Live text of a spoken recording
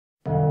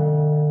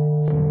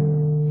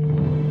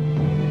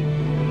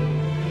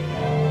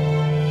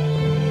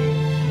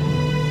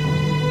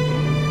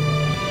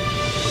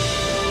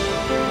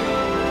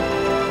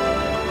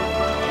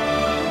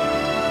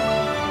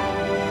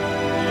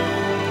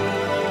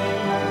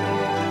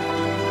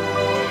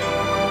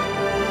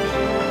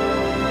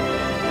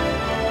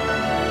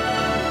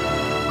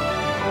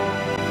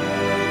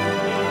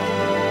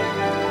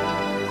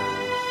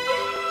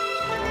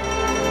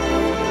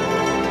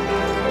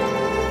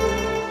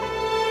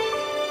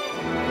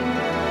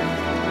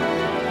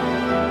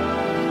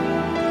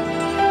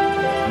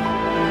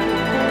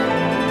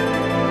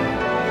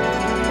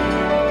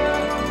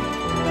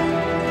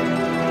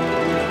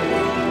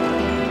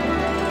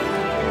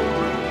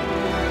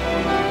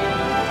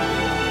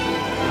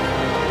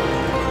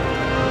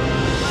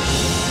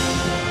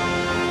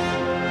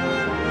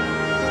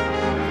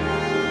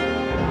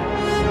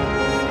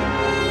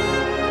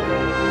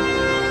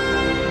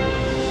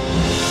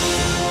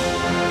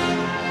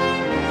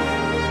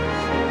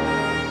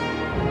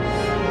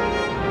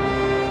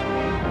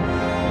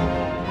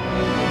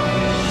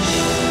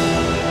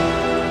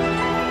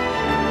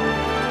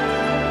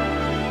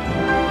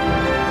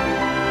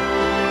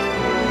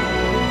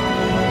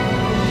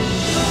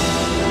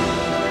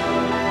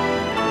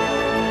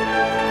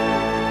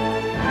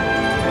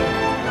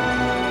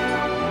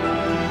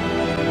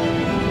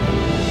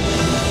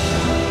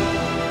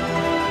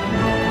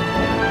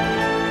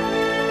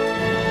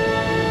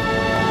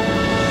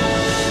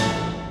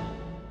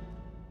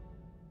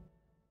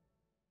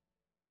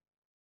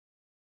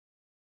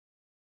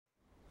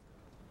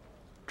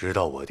直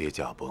到我爹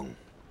驾崩，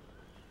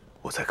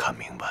我才看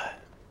明白，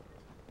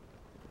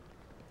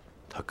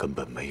他根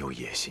本没有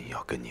野心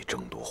要跟你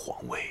争夺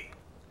皇位。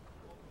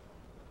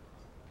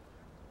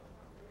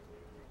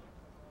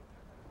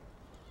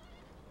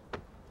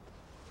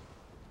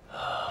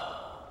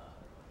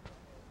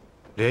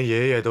连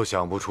爷爷都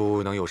想不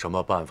出能有什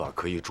么办法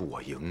可以助我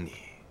赢你，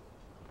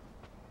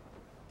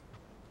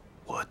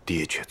我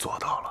爹却做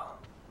到了。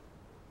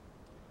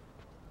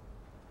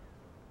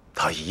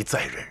他一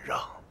再忍让，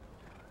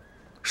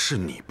是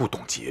你不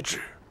懂节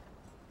制。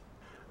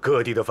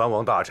各地的藩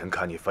王大臣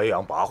看你飞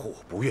扬跋扈，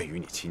不愿与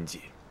你亲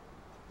近。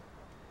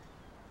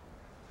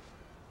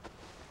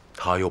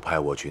他又派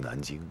我去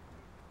南京，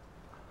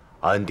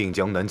安定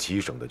江南7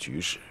省的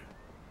局势，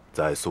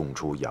再送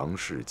出杨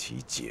士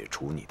奇解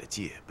除你的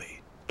戒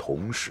备，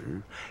同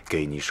时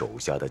给你手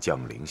下的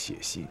将领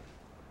写信。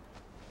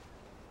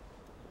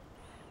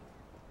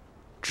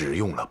只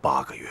用了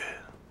8个月，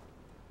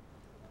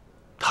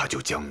他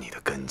就将你的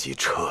根基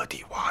彻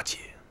底瓦解。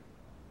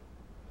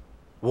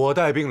我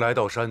带兵来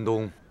到山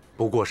东，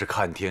不过是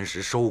看天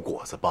时收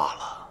果子罢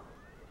了。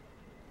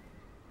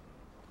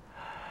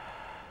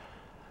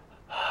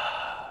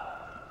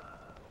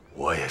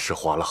我也是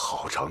花了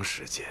好长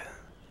时间，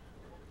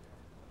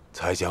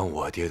才将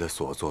我爹的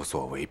所作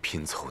所为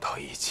拼凑到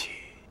一起，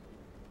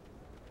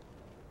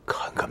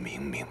看个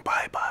明明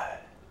白白。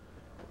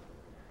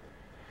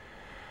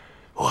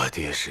我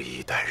爹是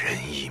一代仁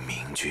义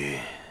明君。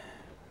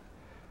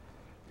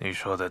你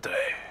说的对，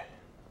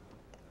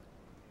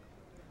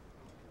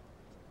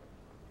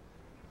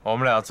我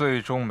们俩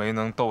最终没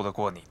能斗得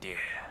过你爹。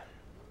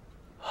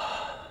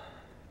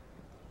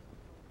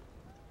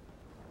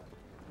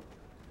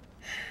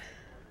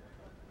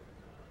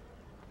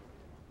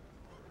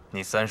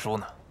你三叔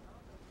呢？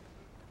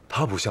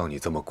他不像你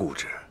这么固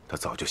执，他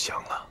早就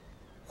想了。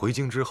回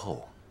京之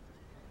后，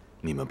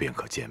你们便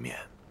可见面。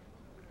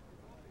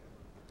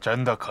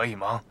真的可以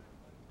吗？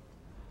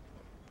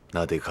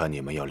那得看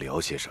你们要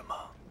聊些什么。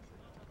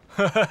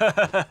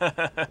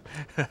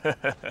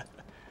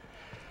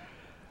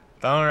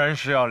当然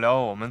是要聊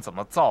我们怎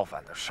么造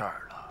反的事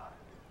儿了。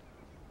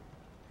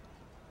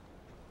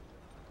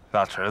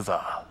大侄子，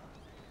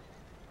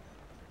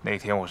那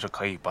天我是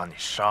可以把你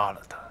杀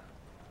了的。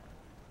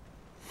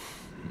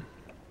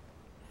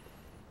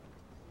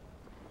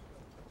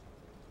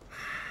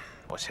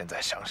我现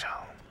在想想，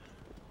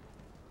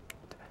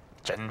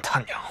真他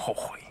娘后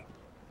悔。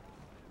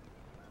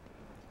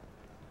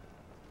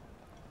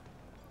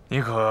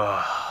你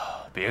可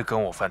别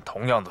跟我犯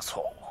同样的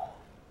错误。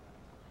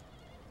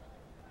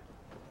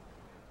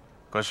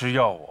可是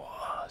要我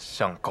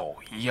像狗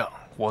一样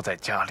窝在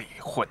家里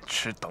混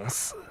吃等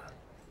死，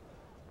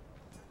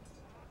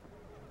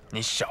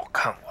你小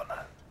看我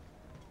了。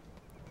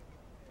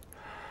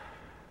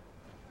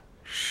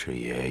是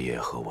爷爷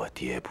和我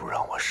爹不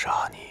让我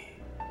杀你，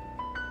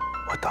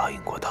我答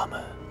应过他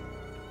们，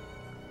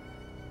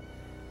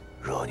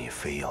若你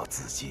非要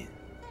自尽，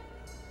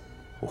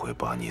我会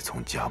把你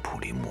从家谱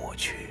里抹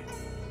去。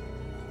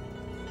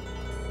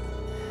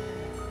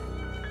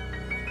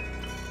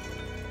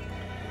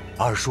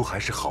二叔还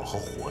是好好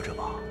活着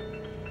吧，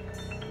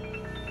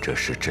这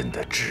是朕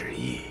的旨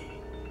意。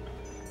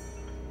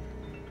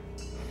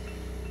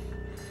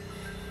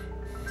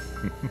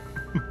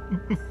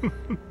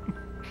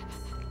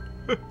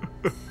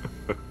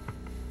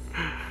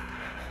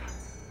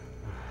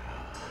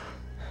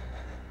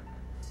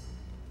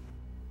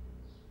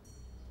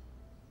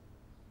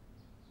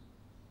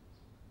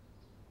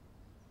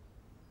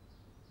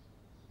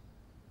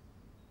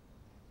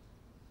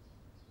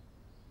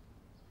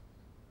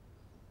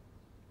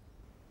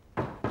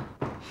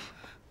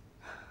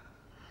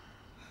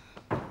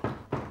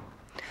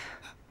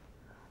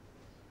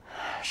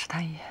史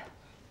太医，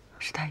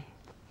史太医，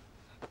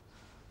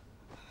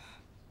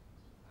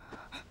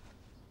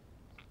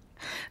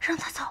让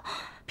他走，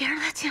别让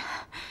他进来。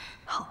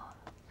好，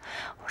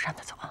我让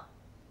他走啊。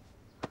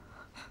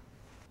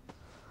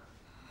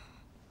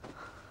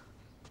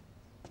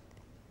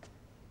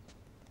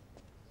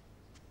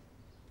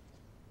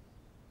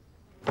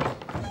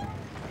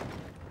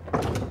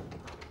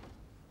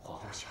皇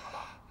后醒了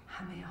吧？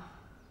还没有，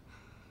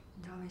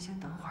你稍微先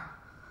等会儿。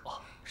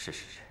哦，是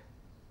是是。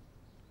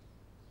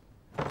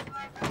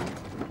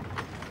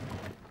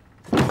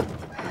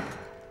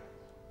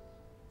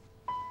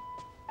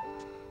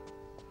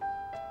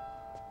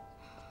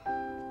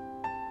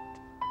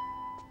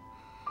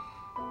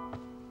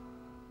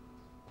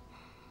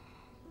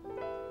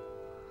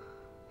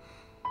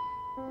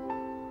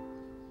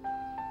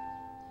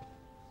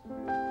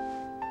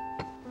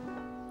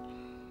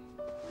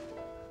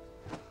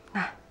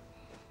来，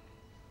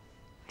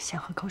先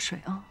喝口水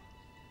啊。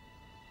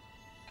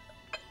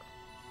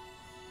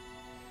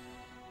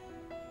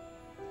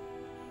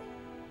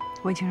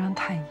我已经让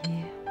太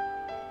医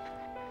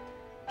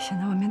先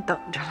在外面等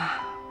着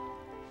了，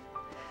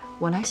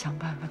我来想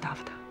办法答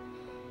复他。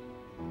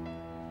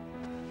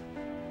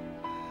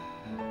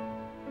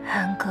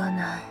安哥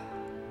呢？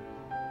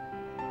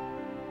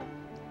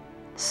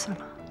死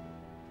了，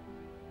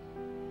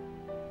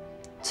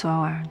昨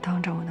晚上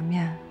当着我的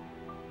面，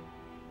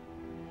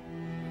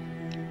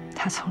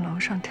他从楼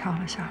上跳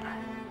了下来，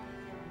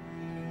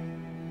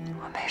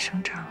我没声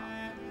张，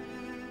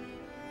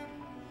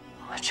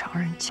我找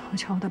人悄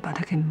悄地把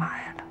他给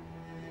埋了。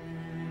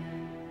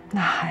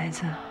那孩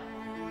子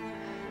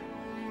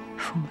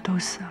父母都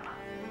死了，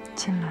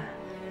进来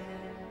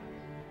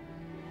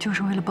就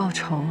是为了报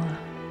仇啊！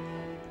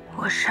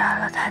我杀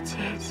了他姐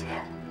姐，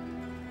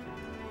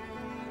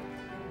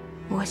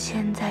我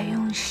现在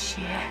用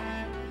血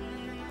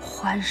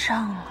还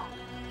上了。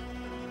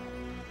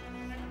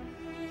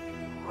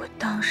我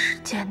当时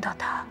见到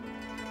他，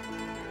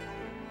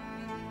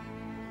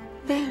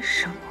为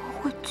什么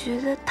会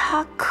觉得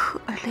他可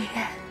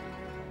怜？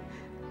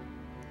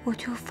我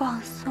就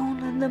放松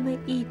了那么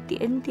一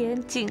点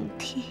点警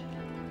惕。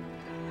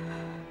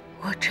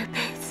我这辈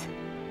子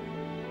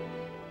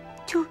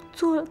就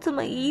做了这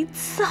么一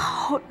次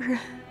好人。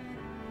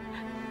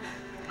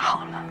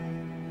好了，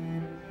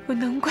我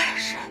能怪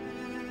谁？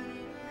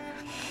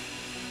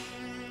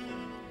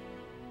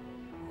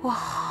我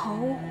好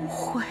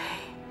悔。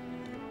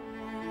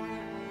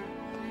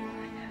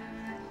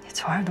你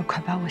昨晚都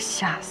快把我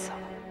吓死了，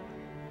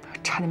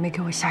差点没给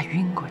我吓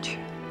晕过去。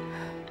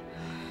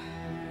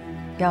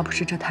要不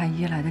是这太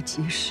医来得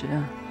及时，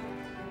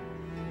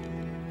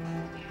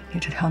你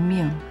这条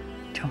命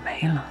就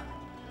没了。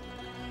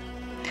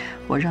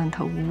我让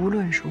他无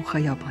论如何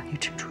要帮你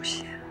止住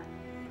血，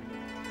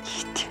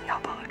一定要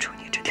保住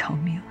你这条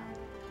命。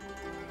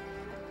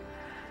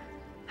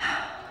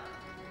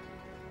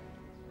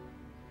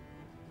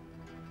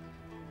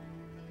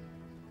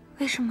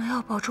为什么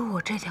要保住我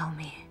这条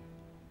命？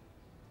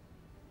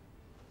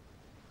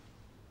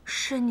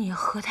是你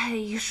和太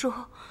医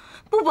说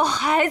不保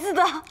孩子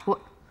的。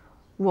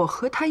我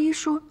和太医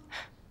说，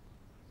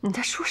你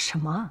在说什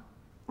么？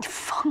你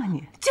疯了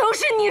你！就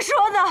是你说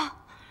的。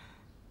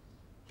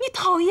你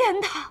讨厌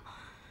他，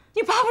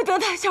你巴不得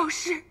他消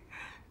失。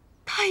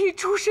他一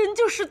出生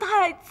就是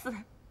太子，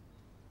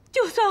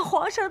就算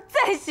皇上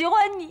再喜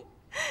欢你，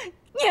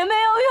也没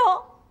有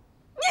用。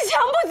你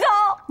抢不走。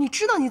你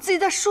知道你自己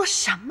在说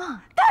什么？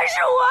他是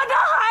我的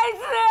孩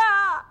子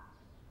啊！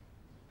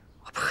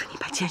我不和你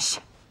办奸细。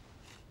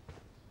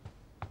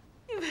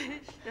你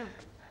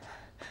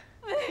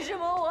为什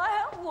么我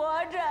还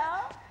活着？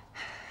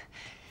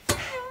你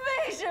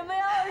为什么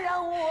要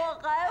让我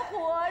还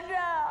活着？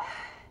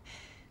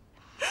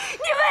你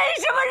为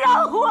什么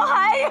让我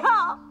还要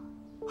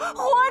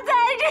活在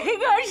这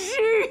个世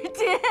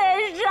界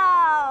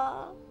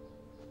上？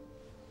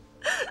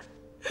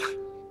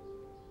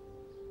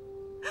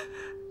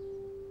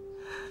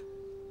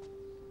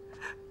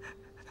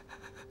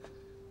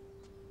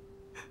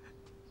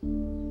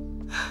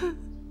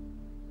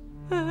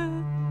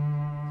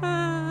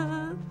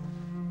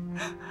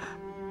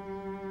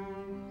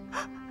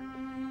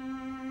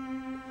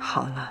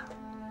好了，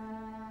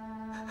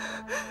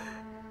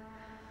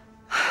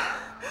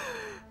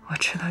我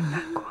知道你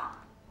难过，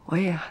我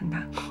也很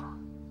难过。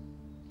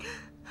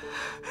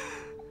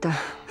但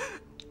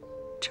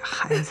这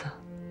孩子，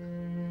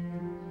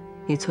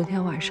你昨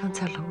天晚上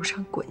在楼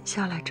上滚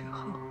下来之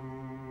后，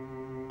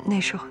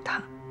那时候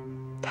他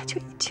就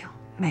已经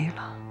没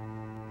了。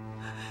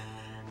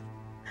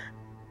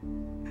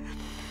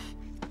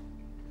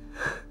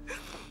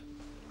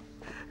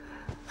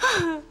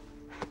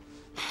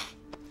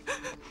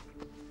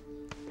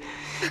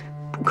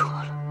不哭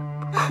了，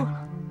不哭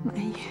了，满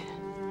意，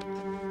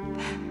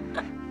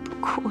不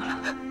哭了。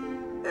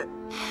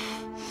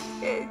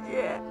姐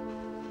姐，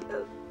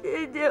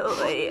姐姐，我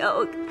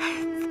要该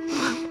怎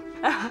么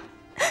办？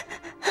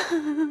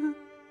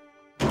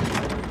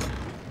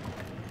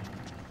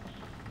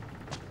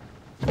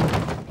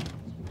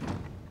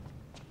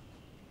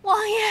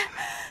王爷，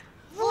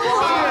夫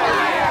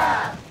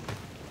人，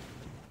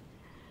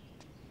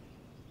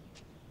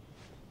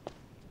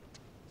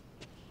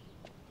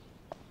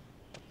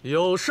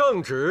有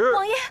圣旨。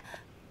王爷，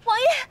王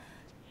爷，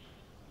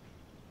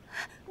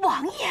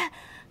王爷。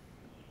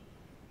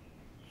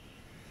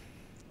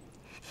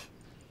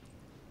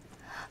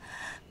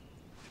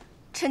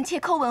臣妾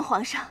叩问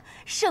皇上，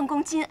圣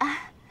公金安。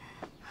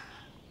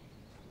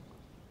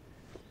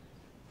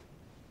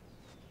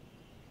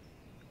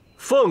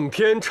奉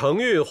天承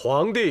运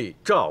皇帝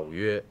诏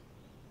曰：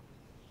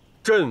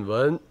朕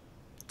闻，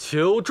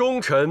求忠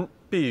臣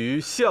必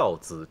于孝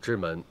子之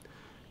门，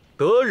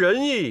得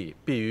仁义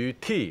必于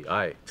悌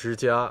爱之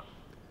家。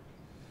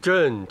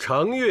朕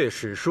常阅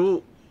史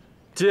书，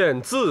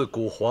见自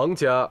古皇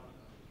家，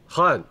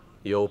汉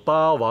有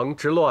八王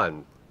之乱，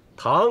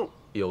唐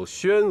有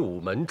宣武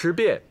门之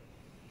变，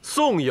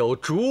宋有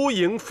烛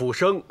影斧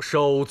声，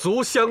手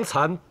足相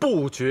残，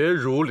不绝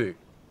如缕。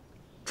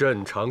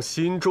朕常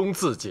心中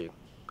自警，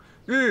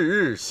日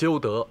日修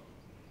德。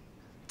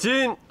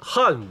今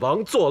汉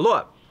王作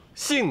乱，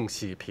幸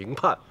喜平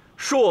叛，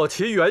说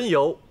其缘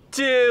由，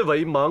皆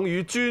为忙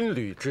于军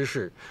旅之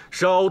事，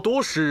少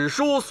读史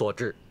书所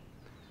致。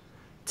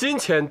今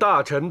遣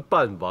大臣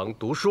伴王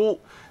读书，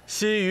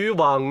悉于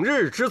往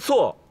日之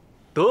错，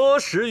得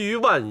10余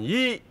万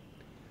一。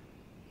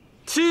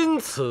钦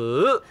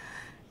此。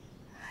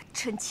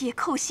臣妾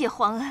叩谢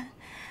皇恩。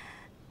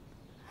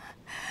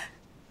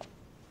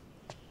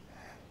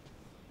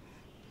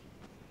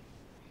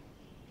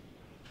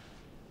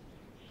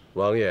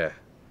王爷，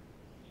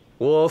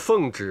我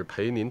奉旨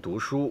陪您读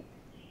书，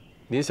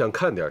您想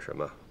看点什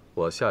么，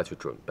我下去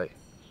准备。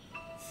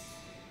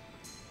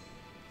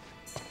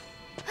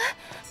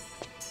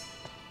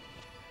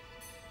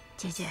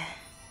姐姐，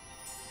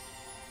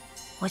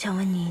我想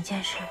问你一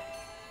件事。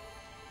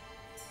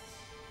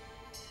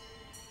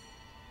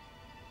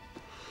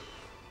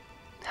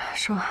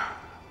说，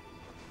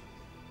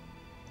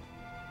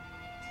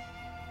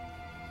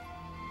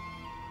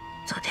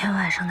昨天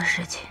晚上的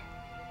事情，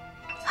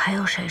还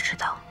有谁知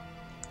道？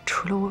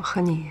除了我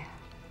和你，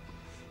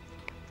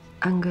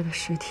安哥的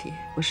尸体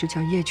我是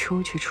叫叶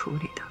秋去处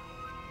理的，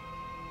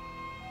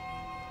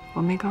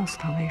我没告诉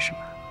他为什么。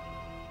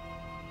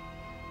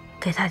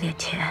给他点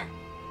钱，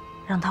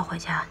让他回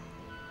家。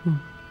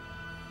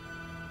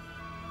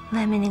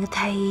外面那个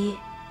太医，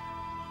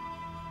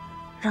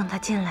让他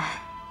进来。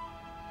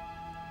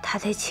他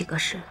得起个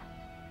誓，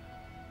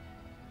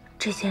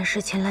这件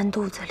事情烂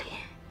肚子里，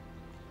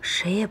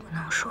谁也不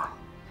能说。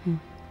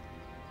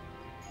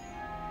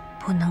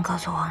不能告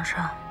诉皇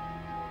上，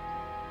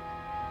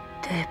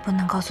对，不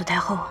能告诉太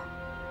后。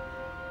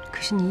可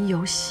是你一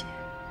有血，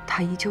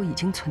太医就已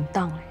经存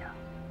档了呀。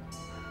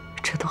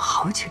这都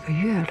好几个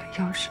月了，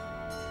要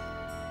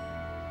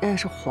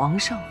是皇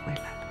上回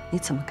来了，你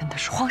怎么跟他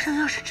说？皇上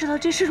要是知道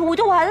这事，我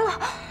就完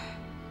了。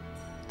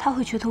他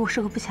会觉得我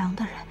是个不祥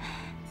的人，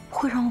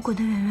会让我滚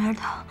得远远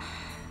的。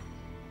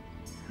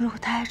如果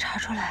他还查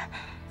出来，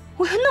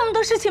我有那么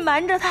多事情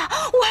瞒着他，我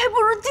还不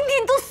如今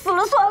天都死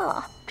了算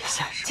了。别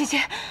瞎说，姐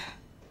姐，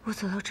我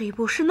走到这一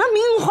步是拿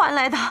命换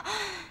来的，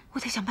我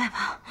得想办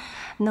法。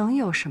能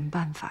有什么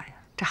办法呀？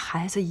这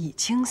孩子已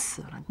经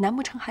死了，难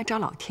不成还找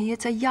老天爷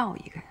再要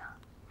一个呀？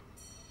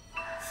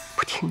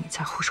不听你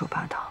再胡说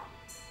八道，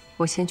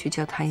我先去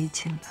叫太医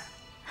进来。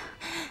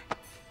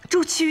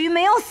周启瑜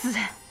没有死，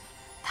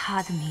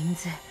他的名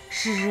字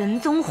是仁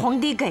宗皇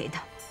帝给的。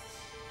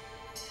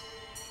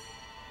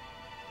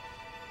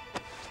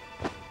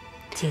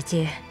姐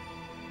姐，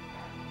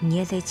你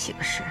也得起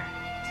个誓，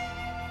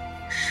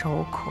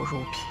守口如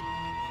瓶。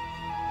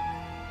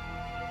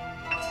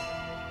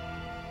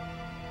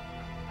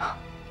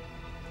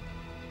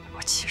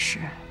我起誓，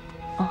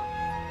啊，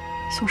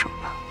松手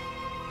吧。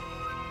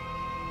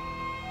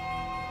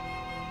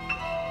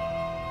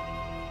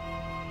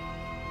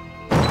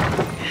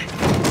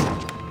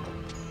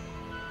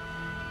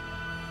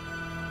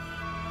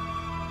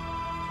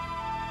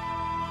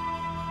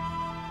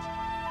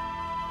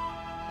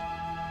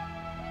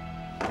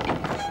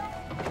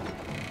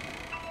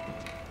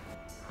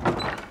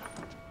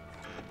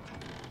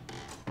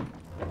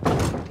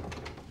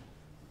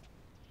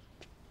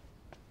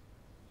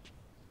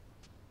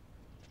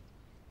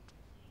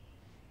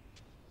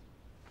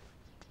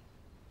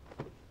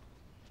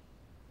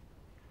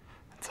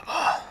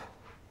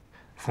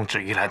奉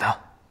旨意来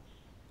的。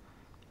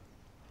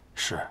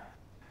是。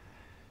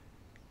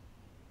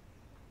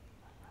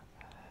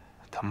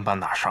他们把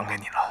哪儿伤给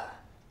你了？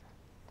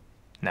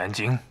南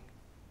京，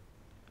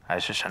还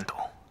是山东？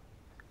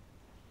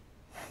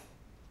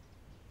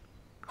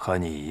和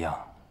你一样，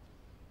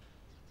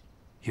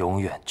永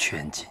远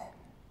圈禁。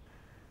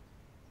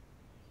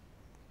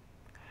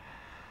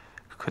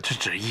可这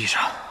旨意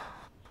上，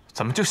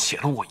怎么就写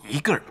了我一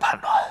个人叛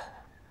乱？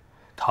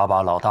他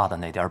把老大的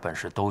那点本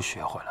事都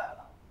学回来了。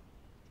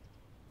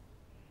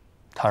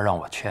他让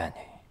我劝你，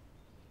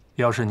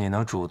要是你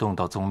能主动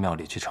到宗庙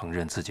里去承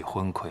认自己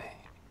昏聩，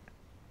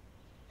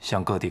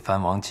向各地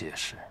藩王解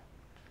释，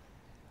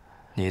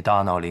你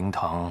大闹灵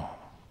堂，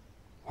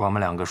我们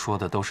两个说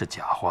的都是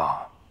假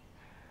话，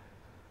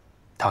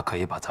他可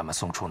以把咱们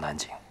送出南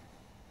京，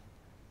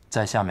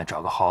在下面找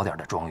个好点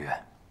的庄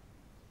园，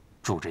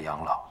住着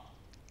养老。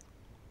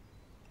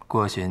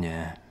过些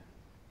年，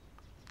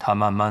他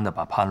慢慢的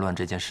把叛乱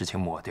这件事情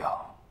抹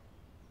掉，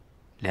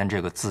连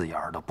这个字眼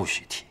儿都不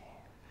许提。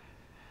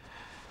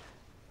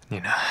你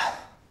呢？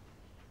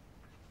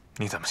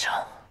你怎么想？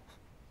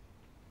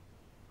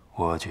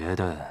我觉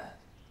得，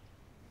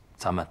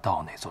咱们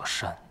到那座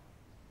山，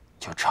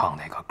就唱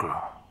那个歌。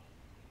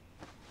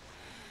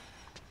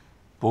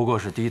不过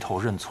是低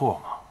头认错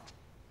嘛。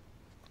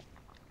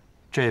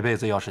这辈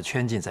子要是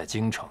圈禁在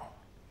京城，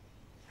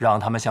让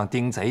他们像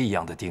盯贼一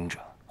样的盯着，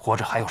活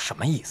着还有什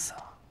么意思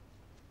啊？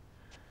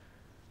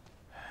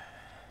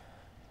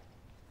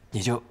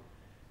你就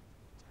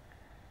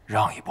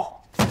让一步。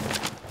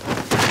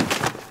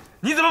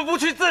你怎么不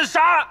去自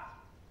杀？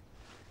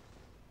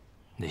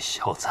那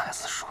小崽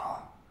子说：“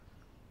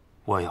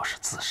我要是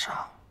自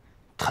杀，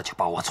他就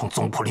把我从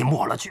宗谱里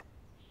抹了去。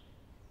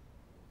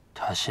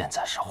他现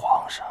在是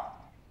皇上，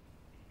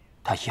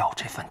他要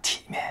这份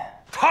体面。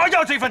他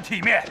要这份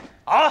体面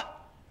啊！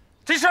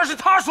这事儿是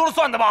他说了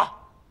算的吗？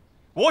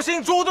我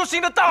姓朱都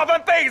姓了大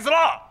半辈子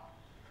了。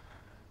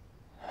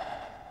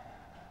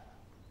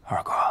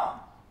二哥，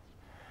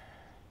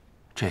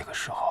这个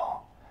时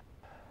候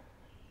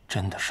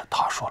真的是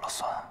他说了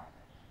算。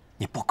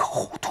你不可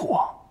糊涂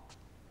啊！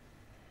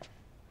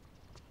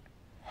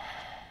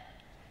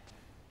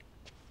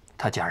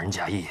他假仁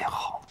假义也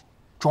好，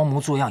装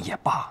模作样也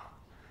罢，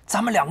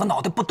咱们两个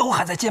脑袋不都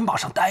还在肩膀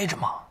上待着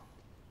吗？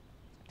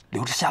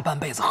留着下半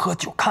辈子喝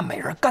酒看美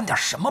人，干点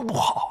什么不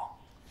好？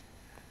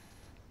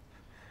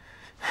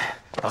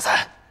老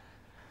三，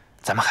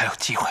咱们还有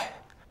机会，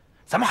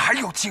咱们还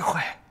有机会，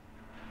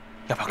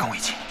要不要跟我一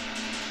起？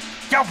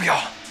要不要？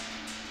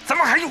咱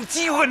们还有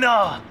机会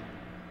呢！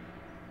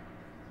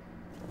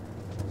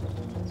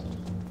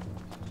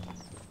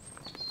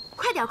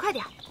快点，快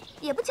点，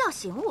也不叫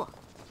醒我，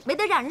没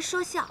得让人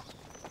说笑。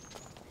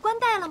冠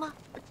带了吗？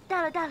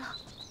带了，带了。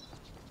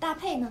大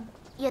佩呢？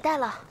也带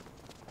了。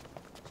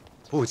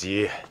不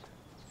急。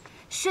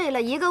睡了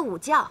一个午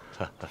觉，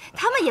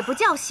他们也不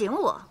叫醒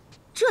我，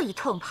这一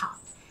通跑，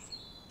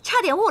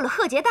差点误了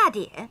贺节大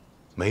典。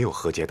没有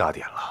贺节大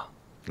典了，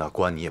那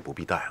官你也不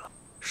必带了，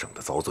省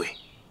得遭罪。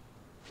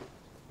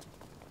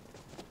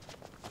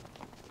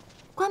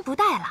官不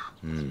带了。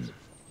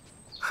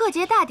贺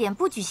节大典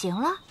不举行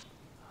了？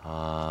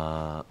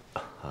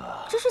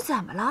这是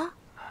怎么了？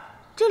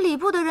这礼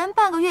部的人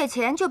半个月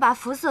前就把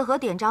符瑟和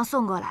典章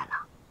送过来了。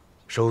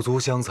手足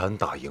相残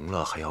打赢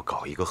了，还要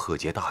搞一个贺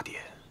节大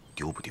典，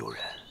丢不丢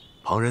人？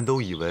旁人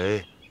都以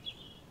为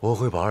我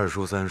会把二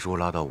叔三叔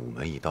拉到午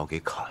门一刀给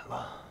砍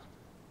了，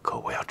可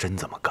我要真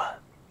这么干，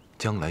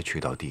将来去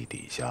到地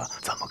底下，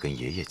怎么跟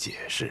爷爷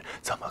解释？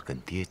怎么跟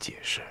爹解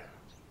释？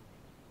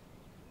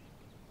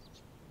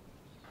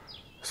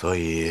所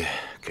以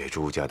给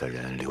朱家的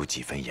人留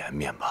几分颜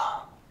面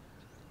吧。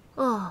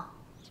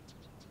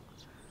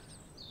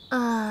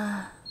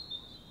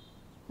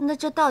那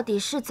这到底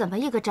是怎么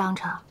一个章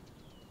程？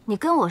你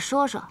跟我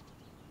说说。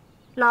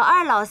老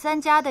二、老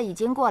三家的已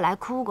经过来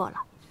哭过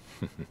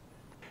了。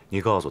你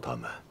告诉他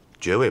们，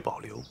爵位保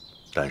留，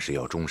但是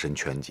要终身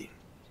圈禁。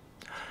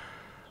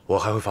我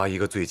还会发一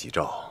个罪己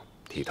诏，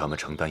替他们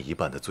承担一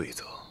半的罪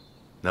责。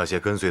那些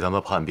跟随他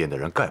们叛变的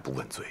人概不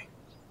问罪，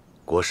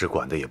国事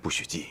管的也不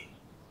许记。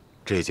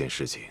这件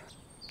事情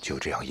就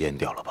这样淹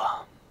掉了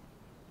吧。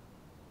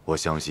我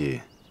相信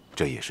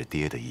这也是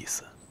爹的意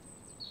思。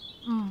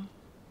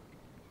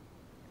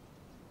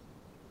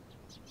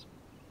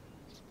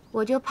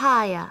我就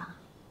怕呀，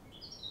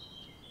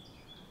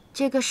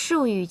这个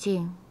树欲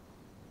静，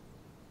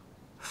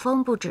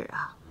风不止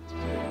啊。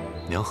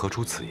娘何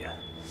出此言？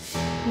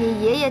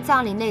你爷爷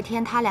葬礼那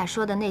天他俩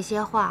说的那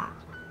些话，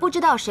不知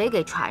道谁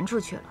给传出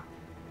去了。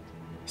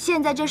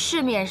现在这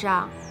市面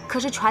上可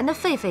是传得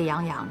沸沸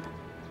扬扬的，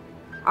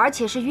而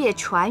且是越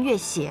传越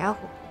邪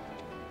乎。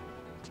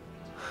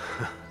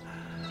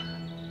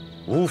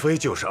无非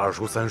就是二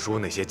叔三叔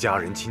那些家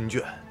人亲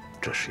眷，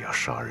这是要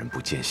杀人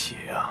不见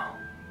血啊！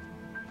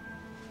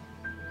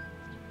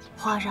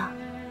皇上，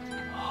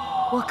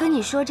我跟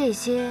你说这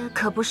些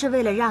可不是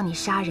为了让你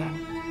杀人，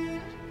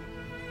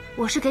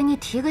我是给你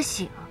提个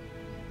醒。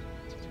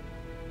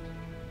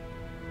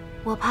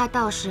我怕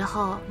到时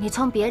候你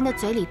从别人的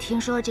嘴里听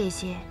说这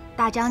些，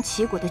大张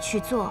旗鼓的去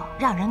做，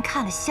让人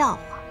看了笑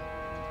话。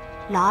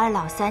老二、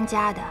老三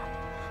家的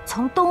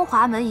从东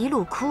华门一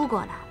路哭过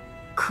来，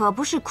可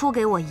不是哭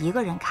给我一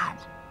个人看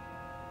的。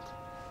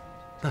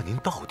那您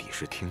到底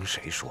是听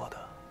谁说的？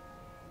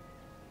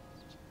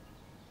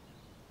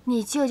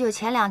你舅舅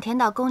前2天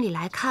到宫里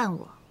来看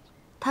我，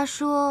他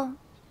说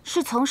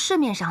是从市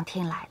面上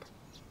听来的。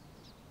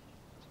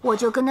我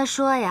就跟他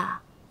说呀，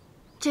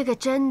这个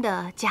真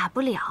的假不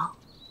了，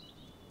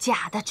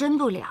假的真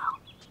不了。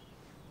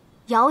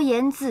谣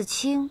言自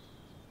轻，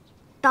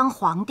当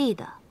皇帝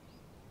的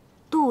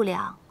度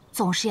量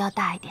总是要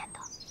大一点的。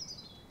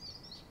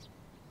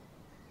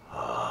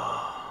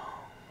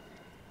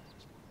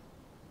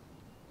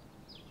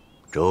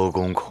周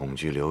公恐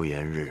惧流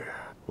言日，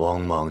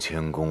王莽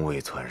谦恭未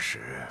篡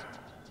时。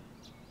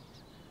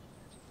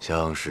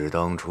相使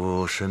当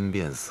初身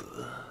便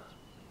死，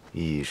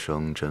一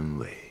生真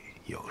伪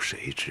有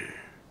谁知？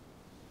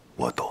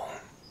我懂。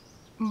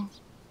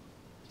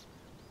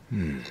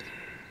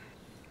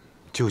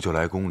舅舅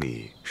来宫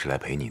里是来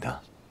陪你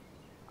的？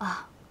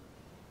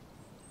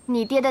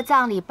你爹的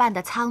葬礼办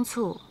得仓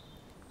促，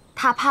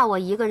他怕我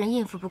一个人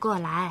应付不过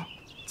来，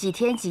几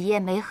天几夜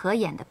没合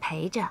眼的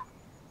陪着。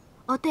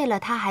哦，对了，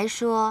他还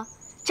说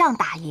仗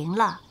打赢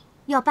了，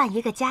要办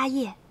一个家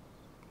宴，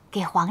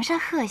给皇上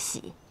贺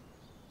喜。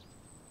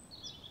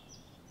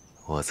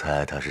我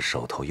猜他是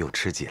手头又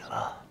吃紧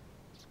了。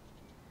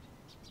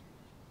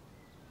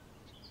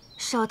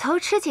手头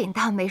吃紧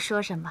倒没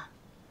说什么，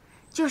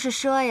就是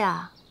说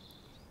呀，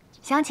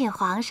想请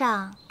皇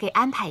上给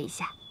安排一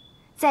下，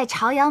在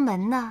朝阳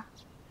门呢，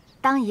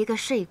当一个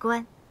税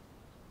官。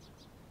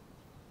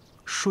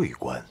税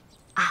官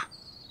啊？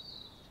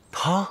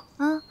他？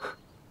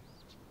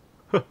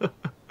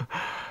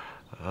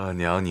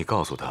娘，你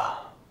告诉他，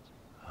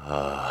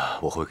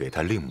我会给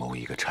他另谋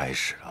一个差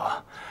事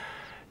啊。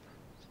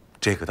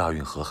这个大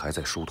运河还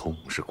在疏通，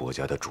是国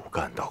家的主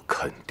干道，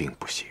肯定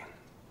不行。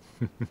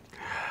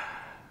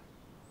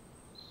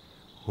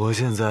我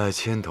现在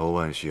千头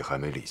万绪还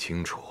没理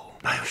清楚，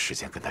哪有时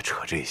间跟他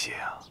扯这些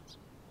啊？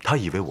他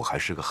以为我还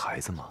是个孩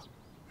子吗？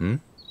嗯，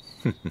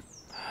哼哼，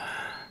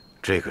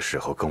这个时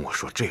候跟我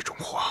说这种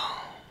话，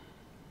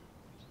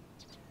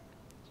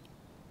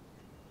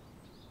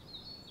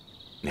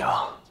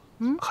娘，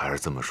孩儿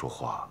这么说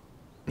话，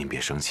您别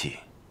生气。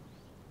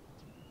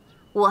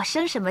我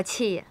生什么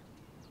气呀？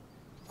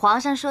皇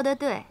上说的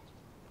对，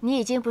你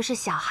已经不是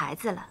小孩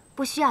子了，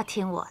不需要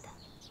听我的。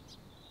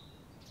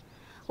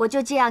我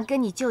就这样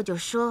跟你舅舅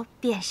说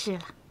便是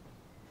了。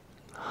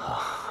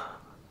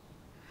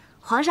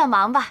皇上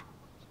忙吧，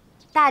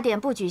大典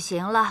不举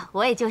行了，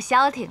我也就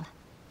消停了。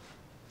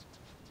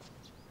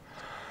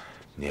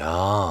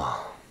娘，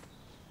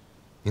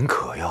您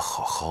可要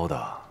好好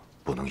的，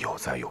不能有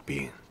灾有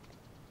病。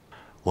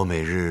我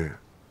每日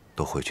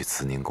都会去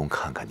慈宁宫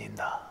看看您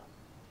的。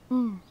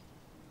嗯。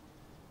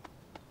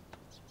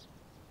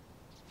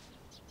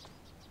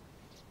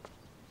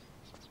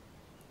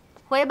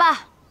回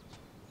吧。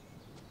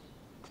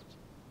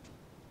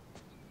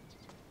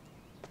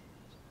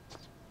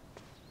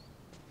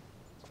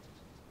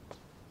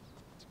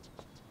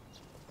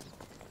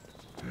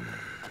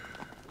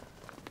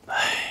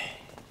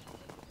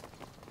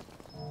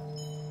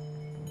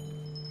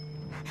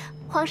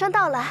皇上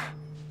到了。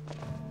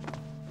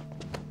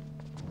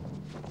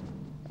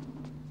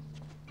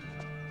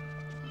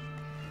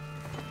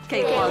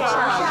给皇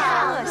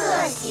上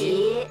贺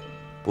喜。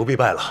不必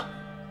拜了。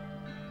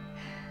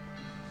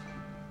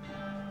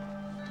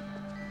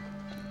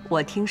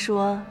我听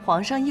说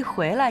皇上一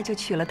回来就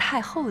去了太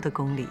后的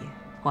宫里，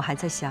我还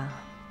在想，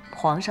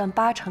皇上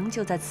八成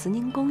就在慈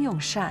宁宫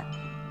用膳。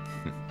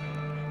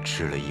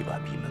吃了一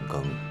碗闭门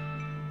羹。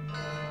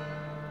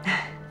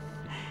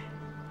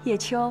叶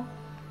秋，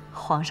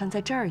皇上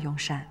在这儿用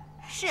膳。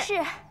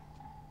是。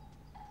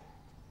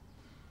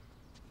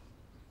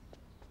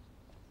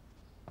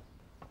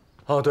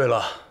哦，对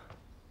了，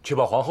去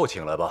把皇后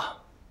请来吧，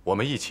我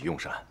们一起用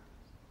膳。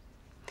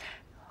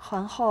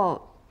皇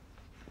后，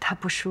她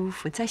不舒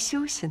服，在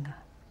休息呢。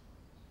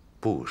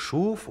不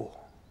舒服？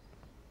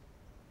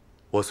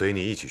我随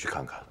你一起去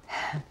看看。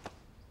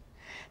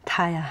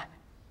她呀，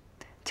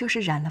就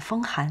是染了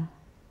风寒。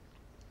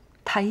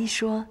太医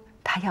说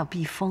她要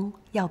避风，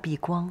要避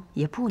光，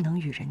也不能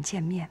与人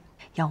见面，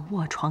要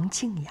卧床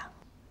静养。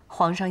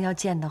皇上要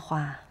见的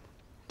话，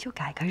就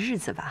改个日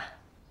子吧。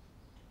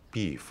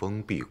避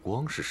风避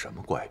光是什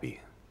么怪病？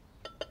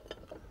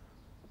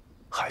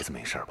孩子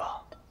没事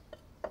吧？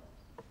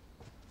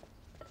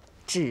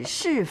只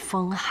是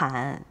风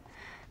寒，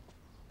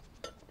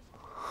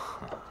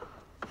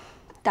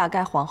大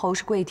概皇后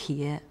是贵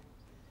体，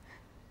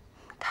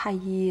太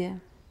医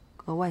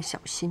格外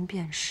小心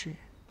便是。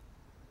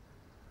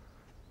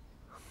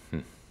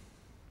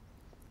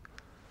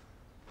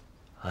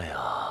哎呀，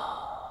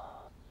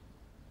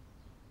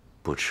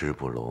不吃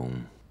不聋，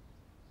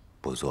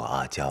不做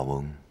阿家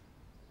翁。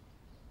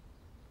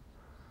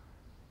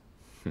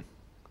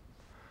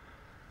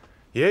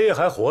爷爷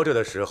还活着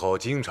的时候，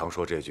经常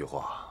说这句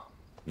话。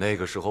那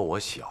个时候我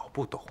小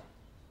不懂，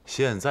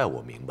现在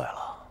我明白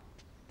了。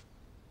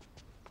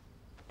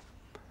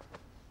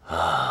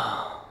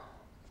啊！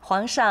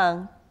皇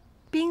上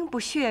兵不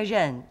血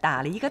刃，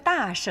打了一个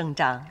大胜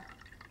仗，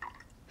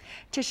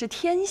这是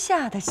天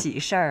下的喜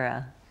事儿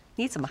啊！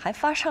你怎么还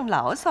发上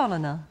牢骚了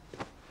呢？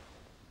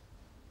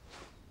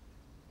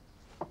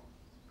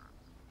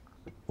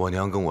我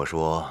娘跟我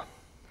说，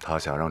她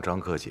想让张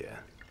克俭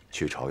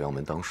去朝阳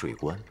门当税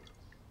官。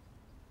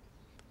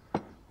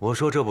我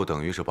说这不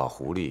等于是把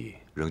狐狸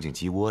扔进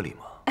鸡窝里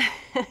吗？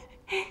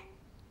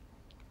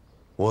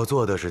我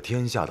做的是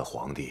天下的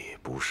皇帝，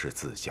不是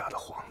自家的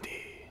皇帝。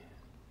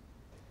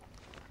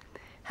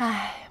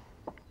唉，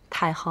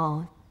太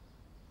后，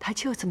她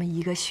就这么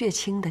一个血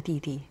亲的弟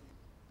弟，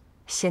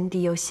先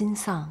帝又心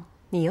丧，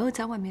你又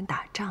在外面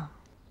打仗，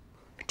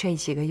这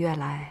几个月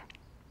来，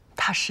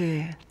她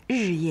是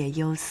日夜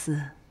忧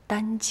思，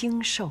担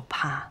惊受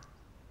怕。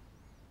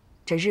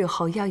这日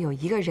后要有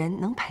一个人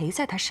能陪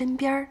在她身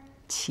边，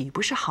岂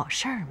不是好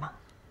事儿吗？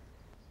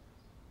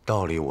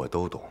道理我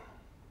都懂，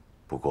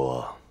不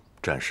过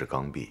战事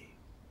刚毕，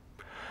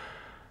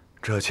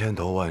这千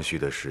头万绪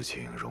的事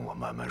情，容我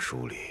慢慢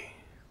梳理。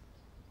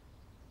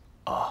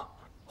啊，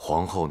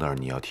皇后那儿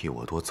你要替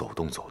我多走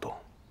动走动。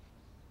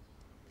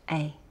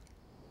哎，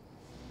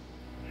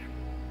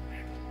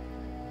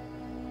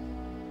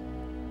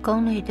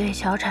宫里对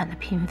小产的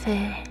嫔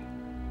妃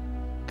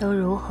都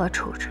如何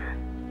处置？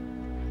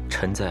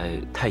臣在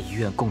太医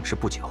院供职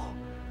不久，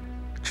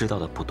知道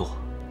的不多。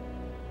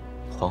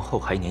皇后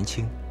还年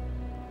轻，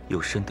又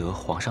深得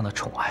皇上的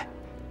宠爱，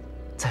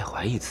再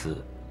怀一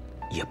次，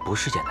也不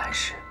是件难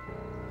事。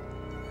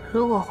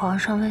如果皇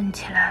上问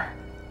起来，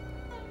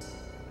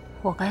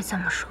我该怎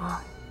么说？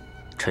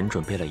臣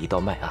准备了一道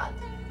脉案，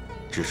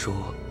只说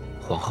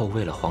皇后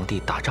为了皇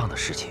帝打仗的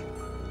事情，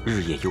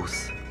日夜忧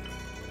思，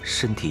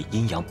身体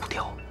阴阳不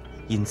调，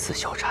因此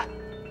小产。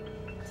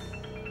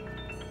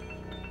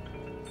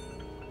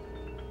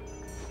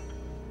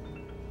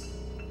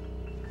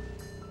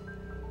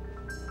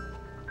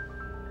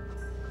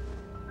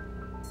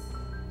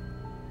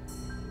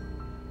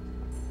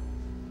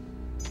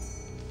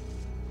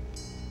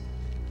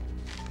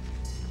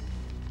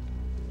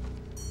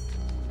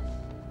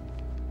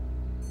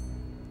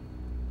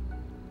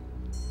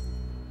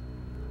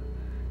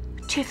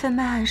这份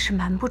办案是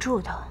瞒不住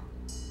的。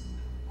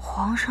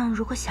皇上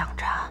如果想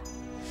查，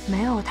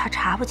没有他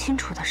查不清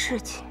楚的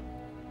事情。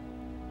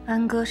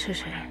安哥是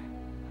谁？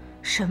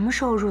什么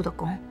时候入的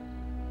宫？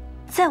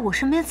在我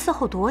身边伺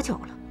候多久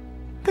了？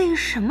为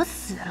什么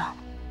死了？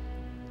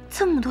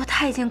这么多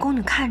太监宫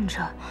女看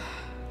着，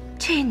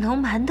这能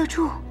瞒得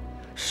住？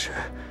是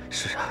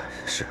啊，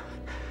是。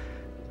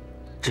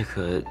这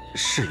个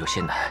是有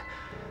些难，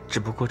只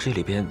不过这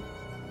里边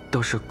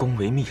都是宫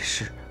闱秘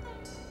事，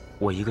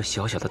我一个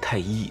小小的太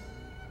医，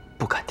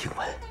不敢听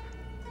闻。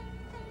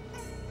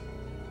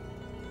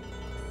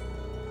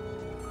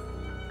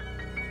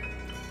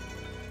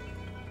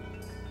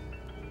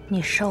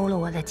你收了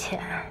我的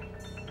钱，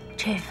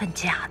这份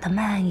假的办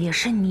案也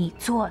是你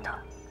做的，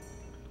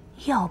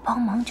要帮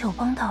忙就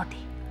帮到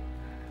底。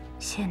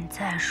现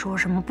在说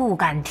什么不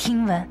敢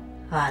听闻，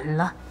晚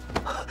了。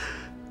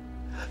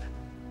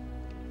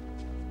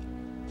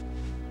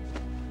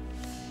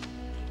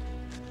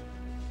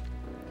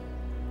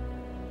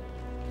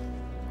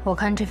我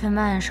看这份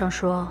办案上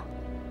说，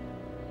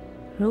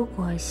如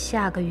果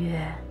下个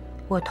月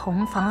我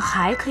同房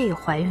还可以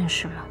怀孕，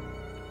是吗？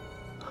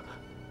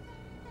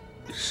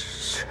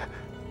是。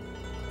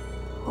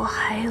我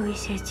还有一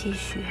些积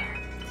蓄，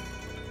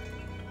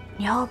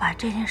你要把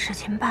这件事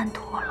情办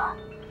妥了，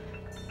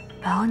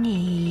保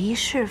你一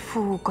世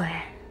富贵。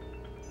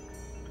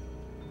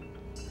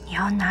你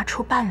要拿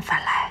出办法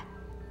来，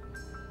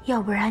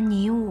要不然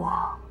你我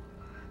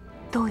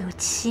都有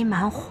欺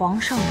瞒皇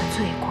上的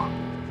罪过。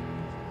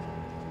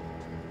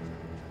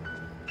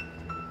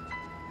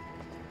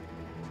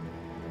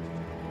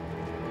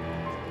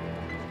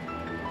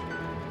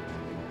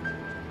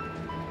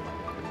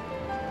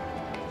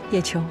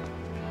叶秋，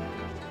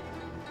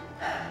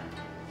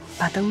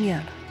把灯灭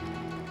了，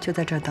就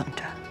在这儿等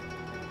着，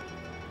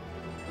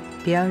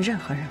别让任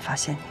何人发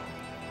现你。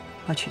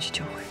我去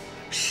救回。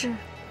是。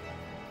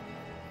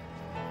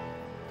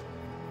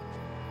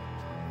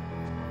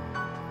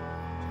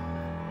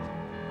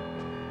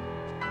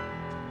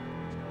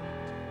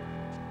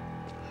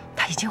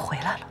他已经回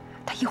来了，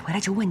他一回来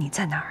就问你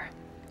在哪儿。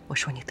我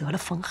说你得了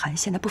风寒，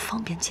现在不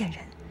方便见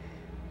人。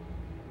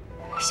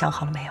想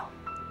好了没有？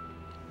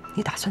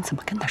你打算怎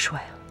么跟他说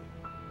呀？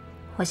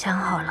我想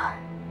好了，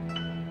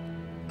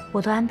我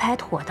都安排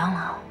妥当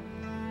了，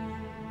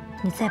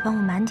你再帮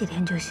我瞒几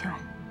天就行。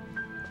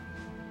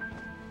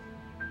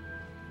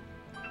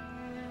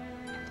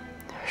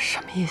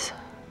什么意思？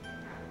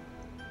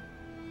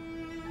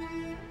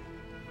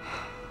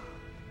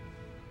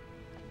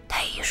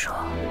太医说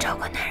找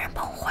个男人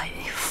帮我怀孕。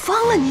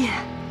疯了你！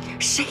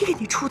谁给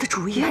你出的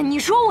主意？那你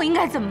说我应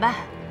该怎么办？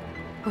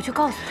我就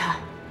告诉他，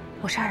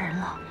我杀人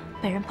了。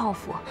被人报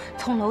复，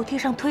从楼梯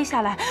上推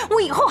下来，我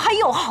以后还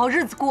有好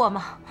日子过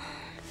吗？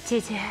姐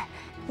姐，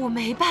我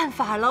没办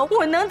法了，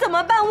我能怎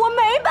么办？我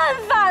没办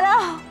法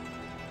了。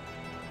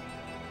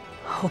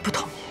我不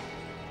同意。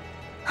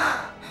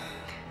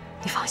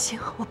你放心，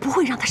我不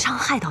会让他伤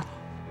害到你。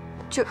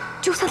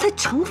就算他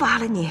惩罚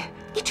了你，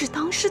你只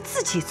当是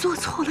自己做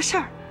错了事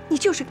儿，你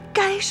就是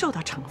该受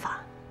到惩罚。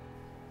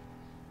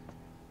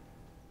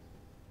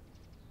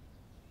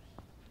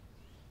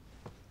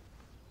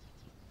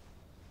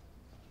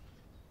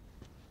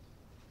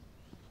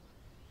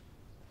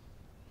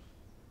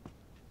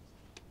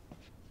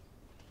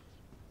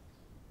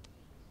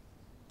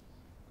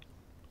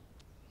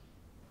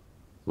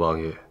王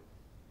爷，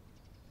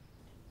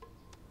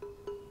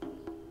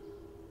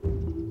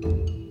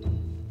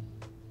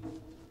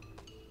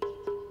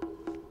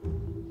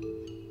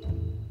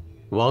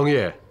王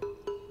爷，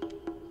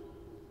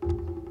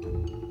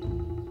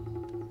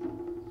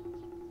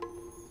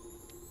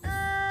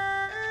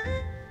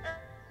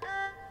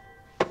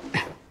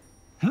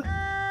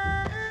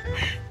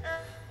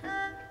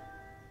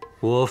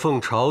我奉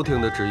朝廷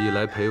的旨意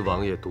来陪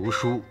王爷读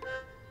书，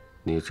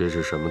你这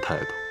是什么态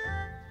度？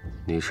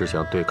你是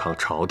想对抗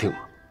朝廷吗？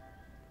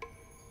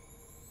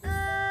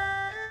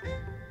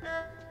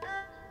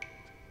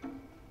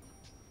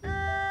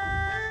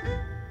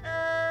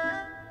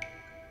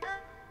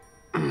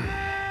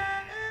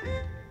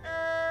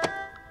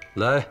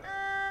来，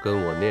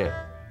跟我念：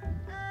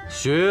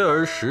学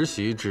而时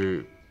习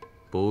之，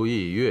不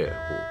亦说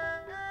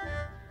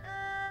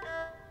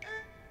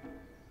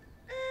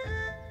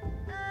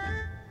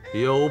乎？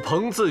有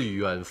朋自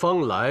远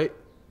方来，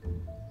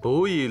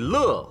不亦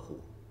乐乎？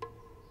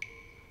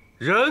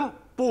人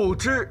不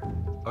知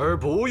而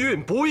不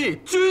愠，不亦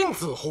君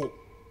子乎？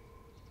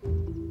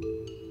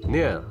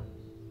念啊，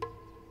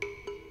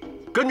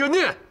跟着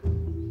念。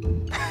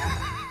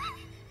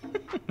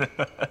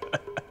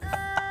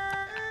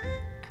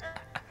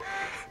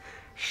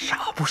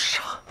傻不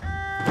傻？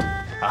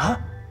啊？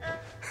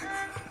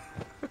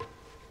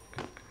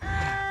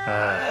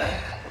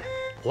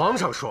皇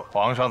上说，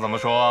皇上怎么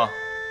说？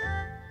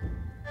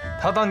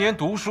他当年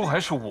读书还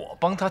是我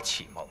帮他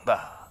启蒙的。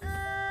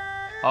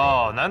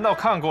哦，难道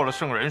看过了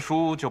圣人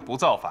书就不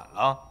造反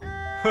了？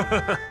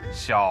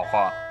笑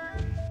话！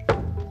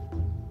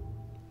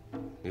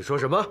你说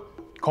什么？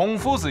孔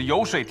夫子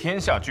游说天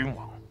下君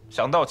王，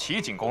想到齐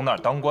景公那儿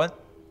当官，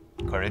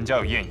可人家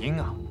有晏婴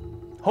啊，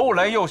后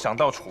来又想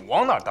到楚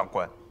王那儿当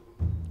官，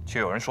却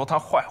有人说他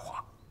坏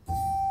话，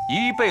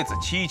一辈子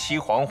凄凄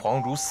惶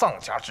惶如丧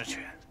家之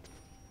犬。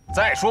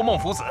再说孟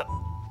夫子，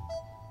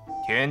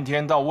天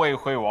天到魏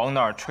惠王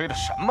那儿吹的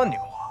什么牛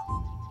啊，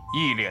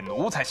一脸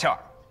奴才相儿。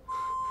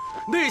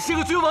那些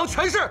个君王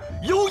全是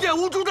有眼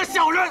无珠的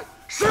小人，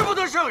使不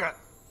得圣人。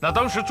那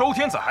当时周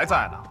天子还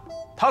在呢，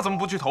他怎么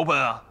不去投奔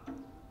啊？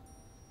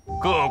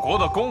各国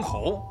的公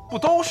侯不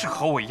都是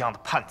和我一样的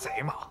叛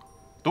贼吗？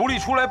独立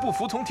出来不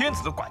服从天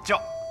子的管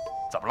教，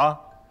怎么了？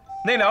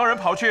那2个人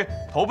跑去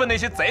投奔那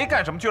些贼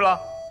干什么去了？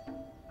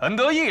很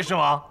得意是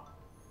吗？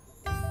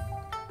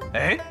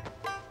哎，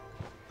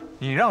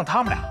你让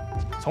他们俩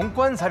从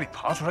棺材里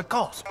爬出来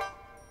告诉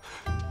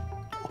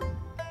我，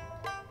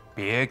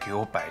别给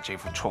我摆这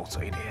副臭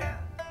嘴脸。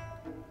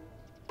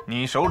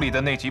你手里的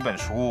那几本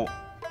书，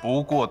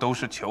不过都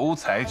是求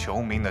财求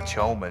名的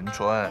敲门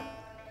砖。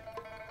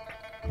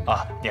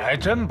啊，你还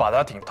真把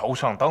他顶头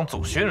上当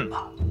祖训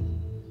了，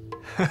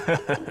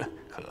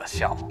可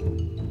笑。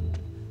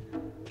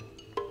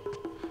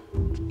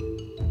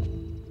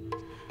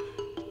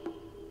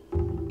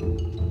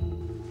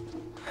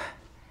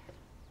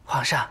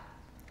皇上，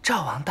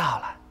赵王到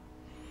了。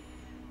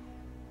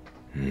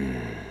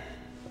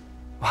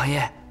王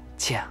爷，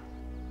请。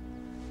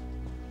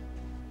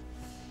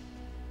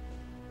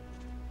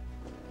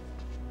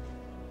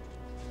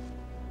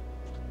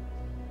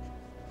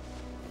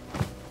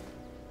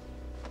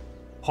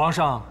皇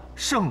上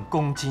圣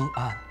恭金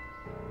安。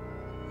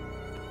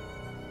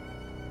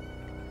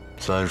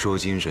三叔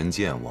精神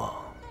健忘，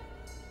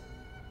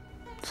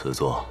赐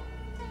座。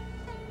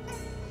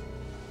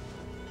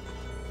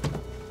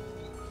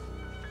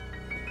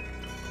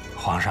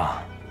皇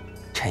上，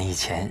臣以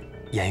前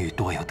言语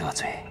多有得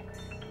罪，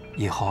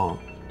以后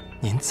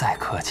您再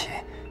客气，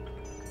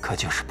可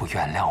就是不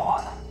原谅我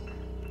了。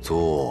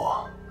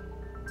坐。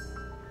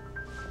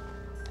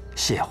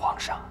谢皇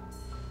上。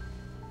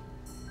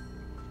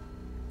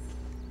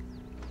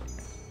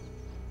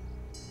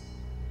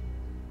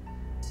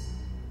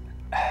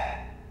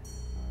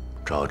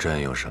找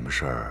朕有什么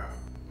事儿，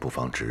不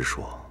妨直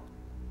说。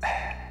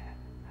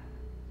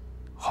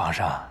皇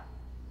上，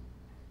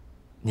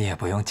你也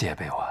不用戒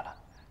备我了，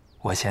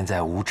我现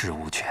在无职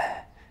无权，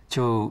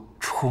就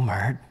出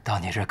门到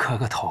你这磕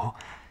个头，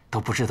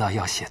都不知道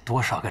要写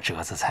多少个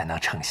折子才能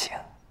成行。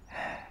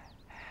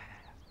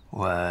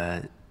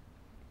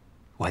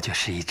我就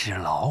是一只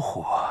老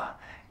虎，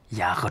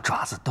牙和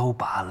爪子都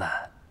拔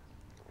了，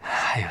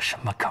还有什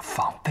么可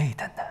防备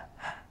的呢？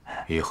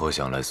以后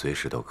想来随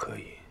时都可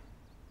以。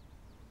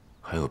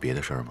还有别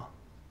的事儿吗？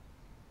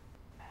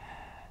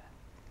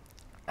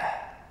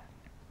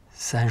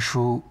三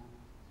叔，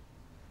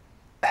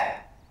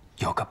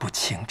有个不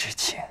情之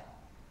请，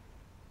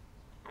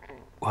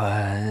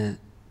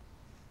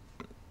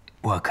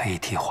我可以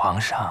替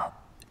皇上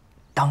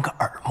当个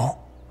耳目，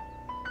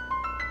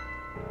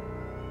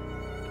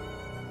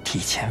提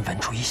前闻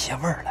出一些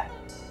味儿来。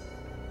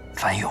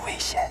凡有危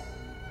险，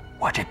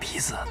我这鼻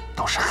子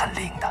都是很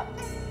灵的。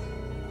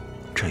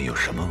朕有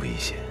什么危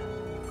险？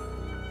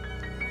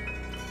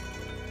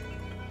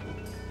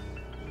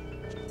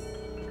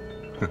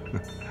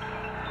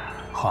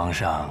皇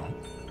上，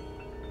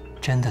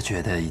真的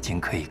觉得已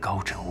经可以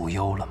高枕无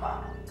忧了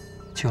吗？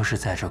就是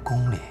在这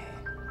宫里，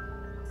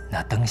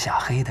那灯下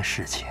黑的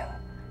事情，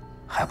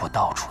还不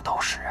到处都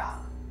是啊。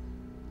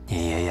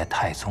你爷爷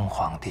太宗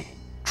皇帝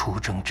出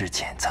征之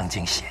前曾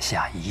经写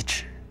下遗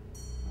旨，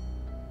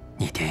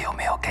你爹有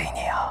没有给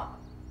你啊？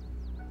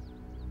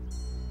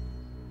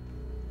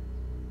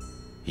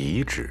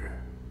遗旨？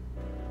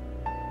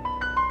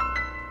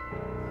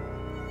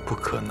不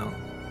可能。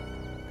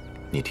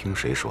你听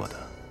谁说的？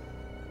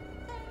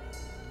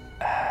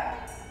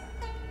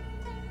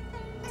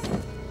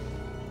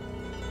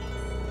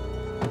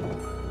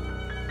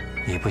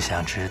你不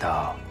想知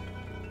道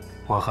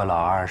我和老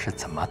二是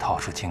怎么逃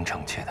出京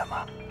城去的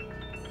吗？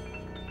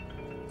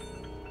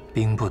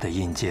兵部的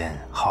印鉴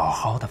好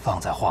好的放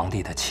在皇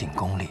帝的寝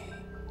宫里，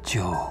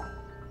就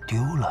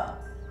丢了。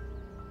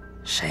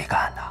谁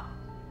干的？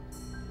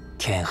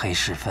天黑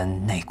时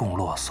分，内宫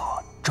落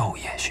锁，昼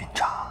夜巡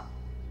查。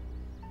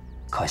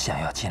可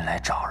想要进来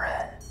找人，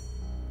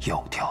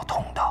有条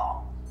通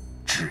道，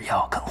只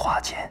要肯花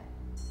钱，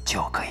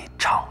就可以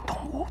畅通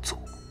无阻。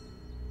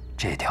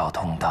这条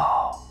通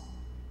道，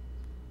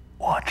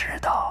我知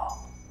道。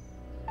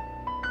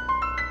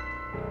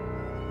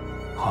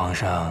皇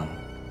上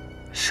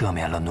赦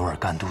免了努尔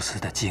干都司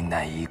的靖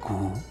难遗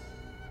孤，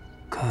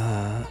可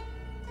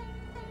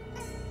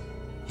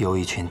有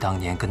一群当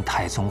年跟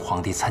太宗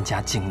皇帝参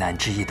加靖难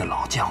之役的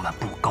老将们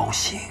不高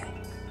兴。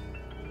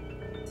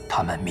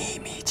他们秘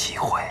密集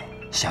会，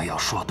想要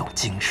说动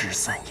京师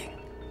三营，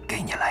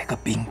给你来个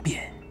兵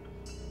变。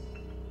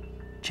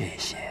这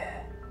些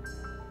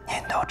您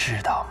都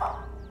知道吗？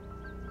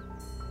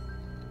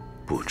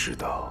不知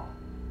道。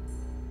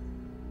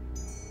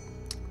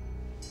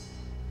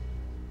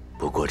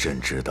不过朕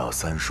知道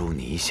三叔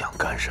你想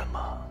干什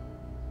么。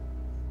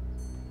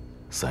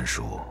三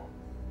叔，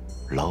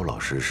老老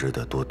实实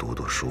的多读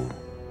读书，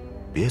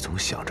别总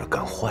想着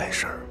干坏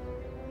事儿。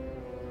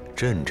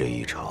朕这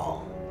一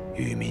朝，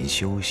与民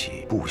休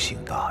息，不兴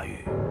大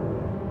狱。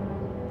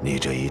你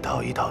这一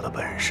套一套的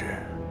本事，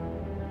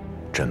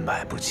朕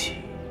买不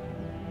起。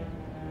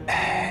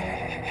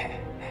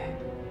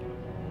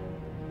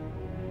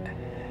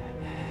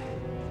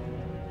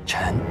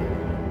臣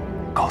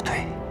告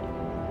退。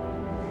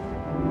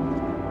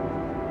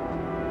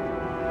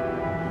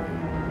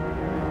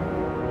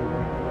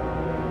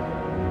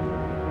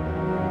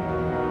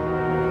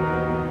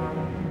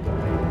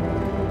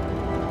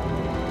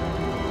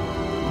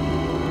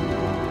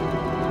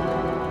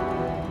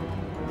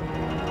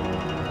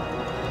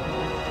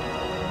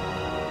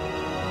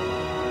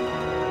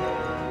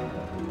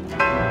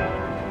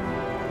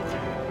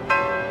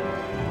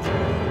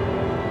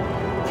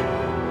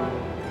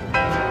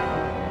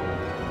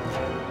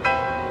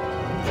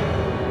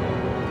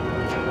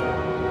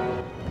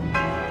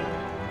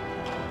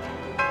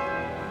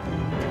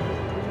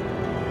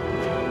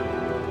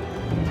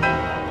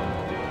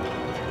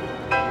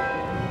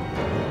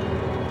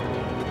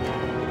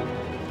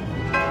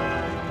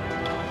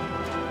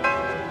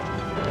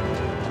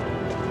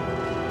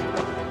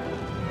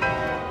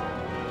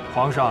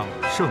皇上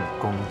圣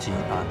功积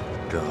安。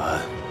朕安。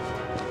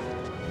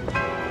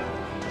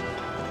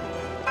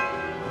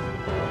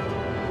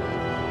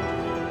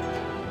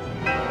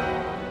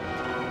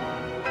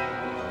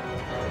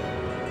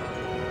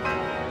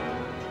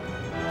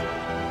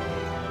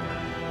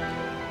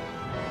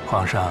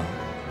皇上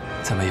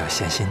怎么有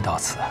闲心到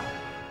此啊？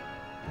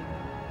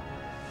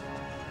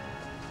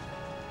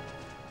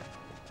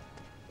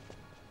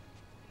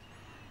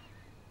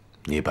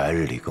你白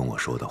日里跟我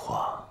说的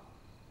话，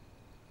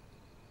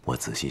我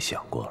仔细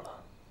想过了，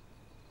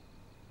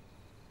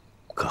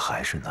可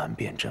还是难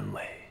辨真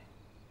伪。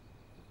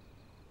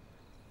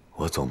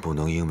我总不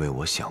能因为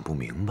我想不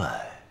明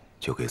白，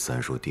就给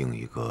三叔定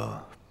一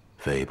个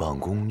诽谤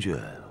宫眷、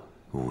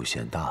诬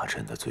陷大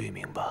臣的罪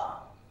名吧？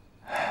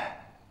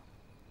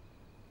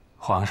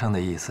皇上的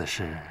意思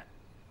是，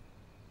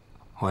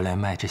我连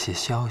卖这些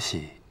消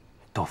息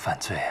都犯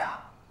罪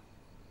啊？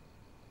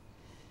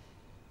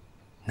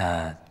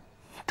那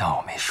当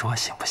我没说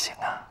行不行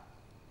啊？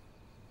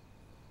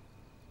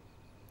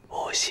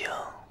不行。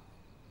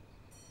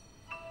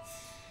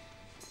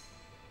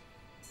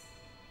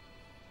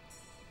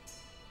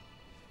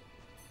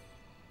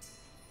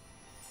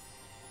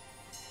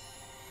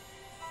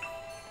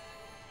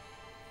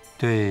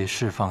对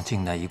释放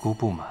境内遗孤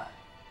不满，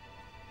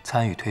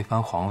参与推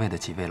翻皇位的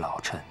几位老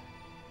臣，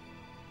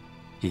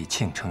以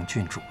庆城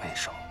郡主为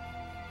首。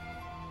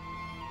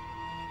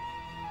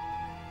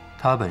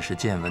他本是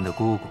建文的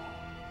姑姑，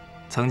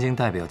曾经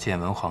代表建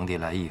文皇帝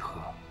来议和，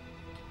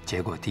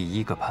结果第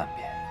一个叛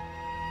变。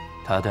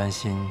他担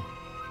心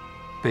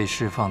被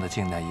释放的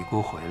境内遗孤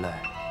回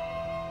来，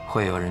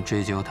会有人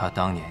追究他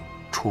当年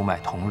出卖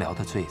同僚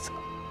的罪责，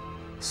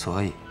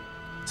所以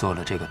做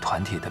了这个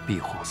团体的庇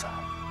护伞。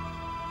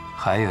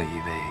还有一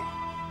位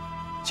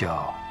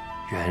叫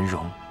袁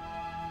荣，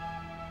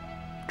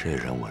这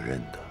人我认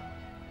得。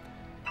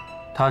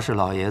他是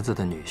老爷子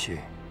的女婿，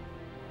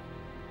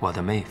我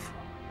的妹夫。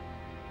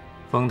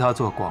封他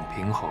做广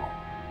平侯，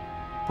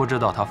不知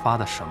道他发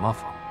的什么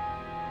疯，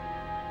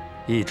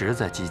一直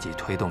在积极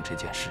推动这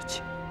件事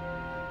情。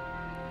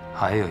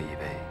还有一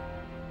位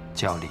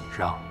叫李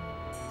让，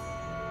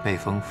被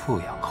封富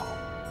阳侯。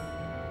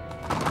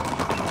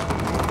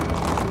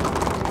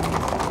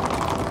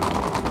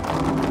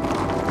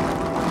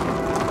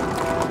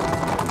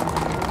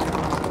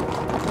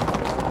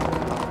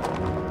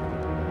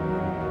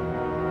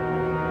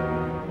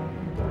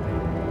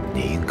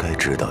你应该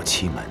知道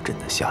欺瞒朕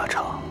的下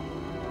场。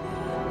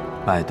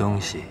卖东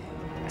西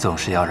总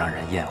是要让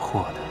人验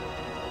货的。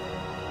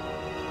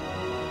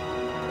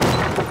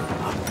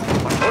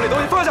把手里东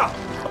西放下，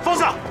放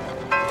下！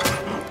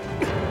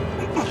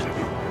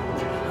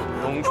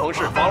东窗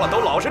事发了，都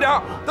老实点儿，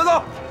带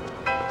走。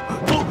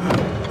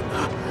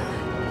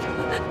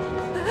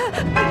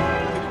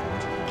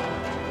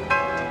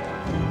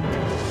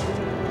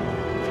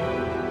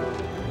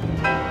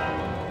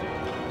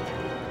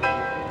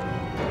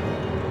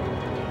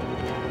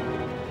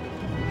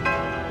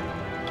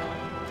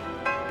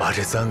把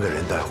这3个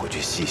人带回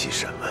去细细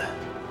审问，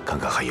看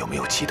看还有没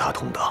有其他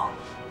同党。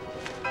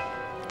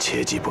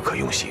切记不可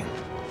用刑，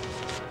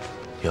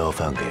要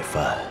饭给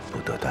饭，不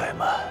得怠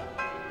慢。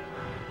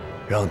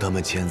让他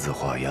们签字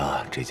画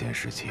押，这件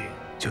事情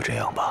就这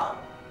样吧。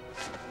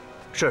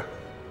是。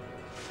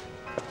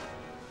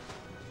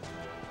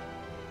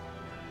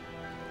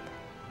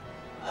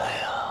哎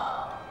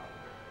呀，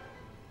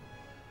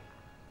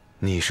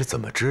你是怎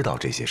么知道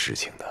这些事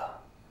情的？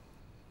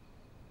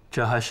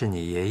这还是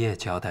你爷爷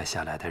交代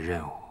下来的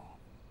任务。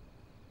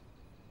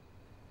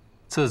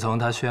自从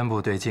他宣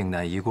布对境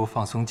内遗孤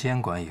放松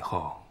监管以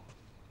后，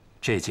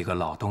这几个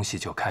老东西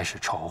就开始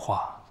筹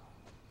划。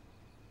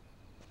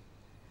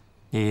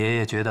你爷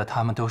爷觉得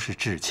他们都是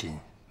至亲，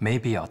没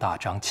必要大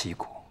张旗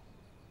鼓，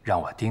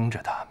让我盯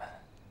着他们。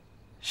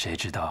谁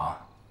知道，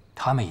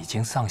他们已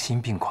经丧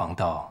心病狂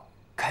到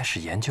开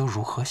始研究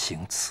如何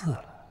行刺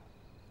了。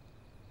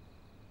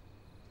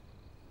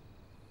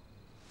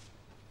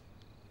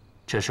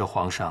这是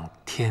皇上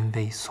天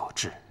威所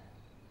致。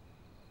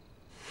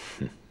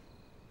哼，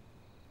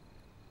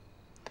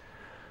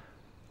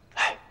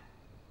哎，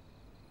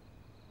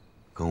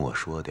跟我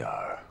说点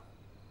儿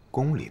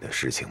宫里的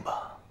事情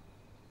吧。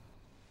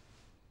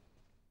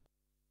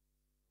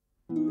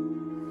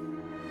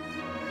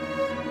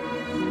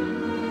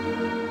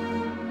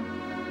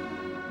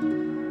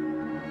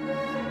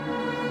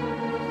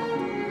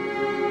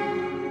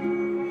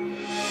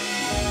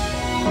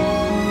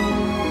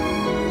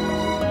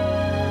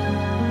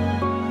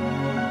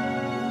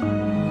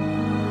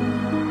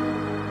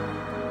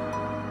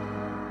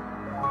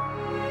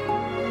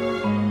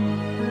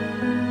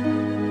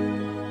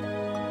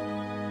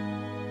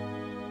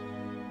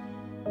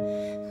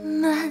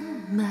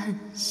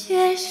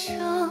雪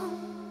上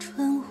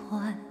春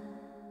欢，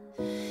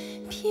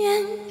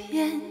翩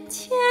翩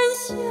牵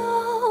袖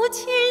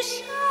青山。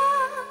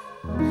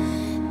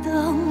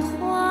灯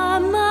花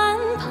满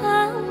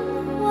盘，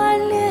万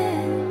帘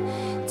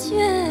卷。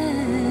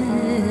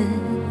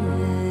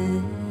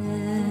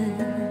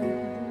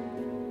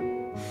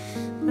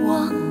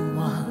望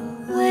望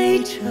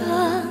渭城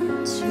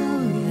秋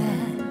月，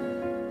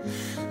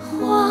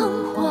惶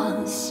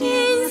惶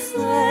心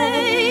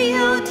碎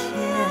又甜。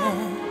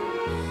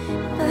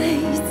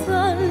悲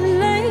钻泪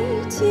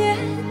结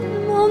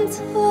梦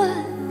存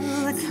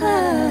残，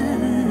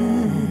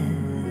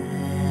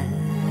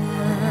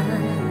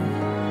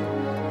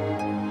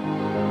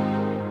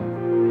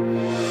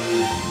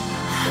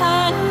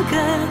寒根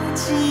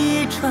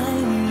击穿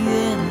远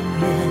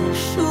远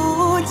书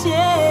剑，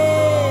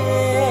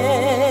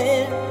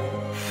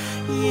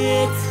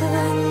也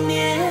曾念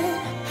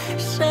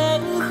山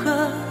河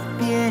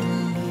别离，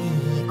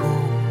共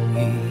与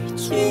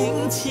君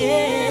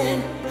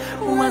前。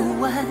万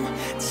万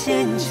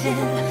千千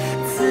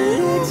此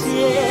间，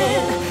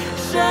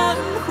山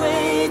会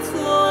作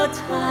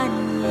弹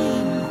萤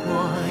火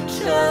成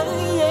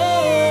烟，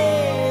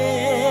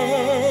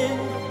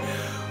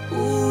无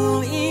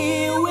以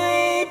为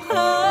盼，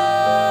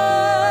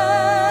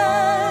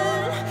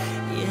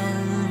烟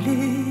绿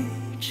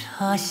茶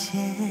闲，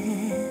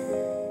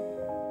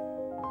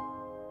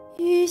于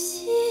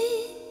心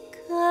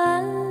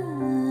感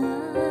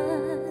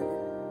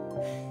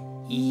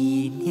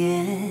一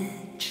念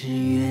之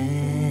缘，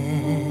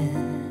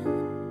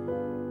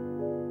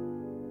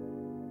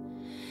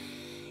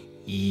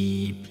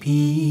一笔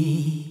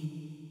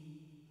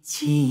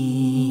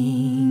情。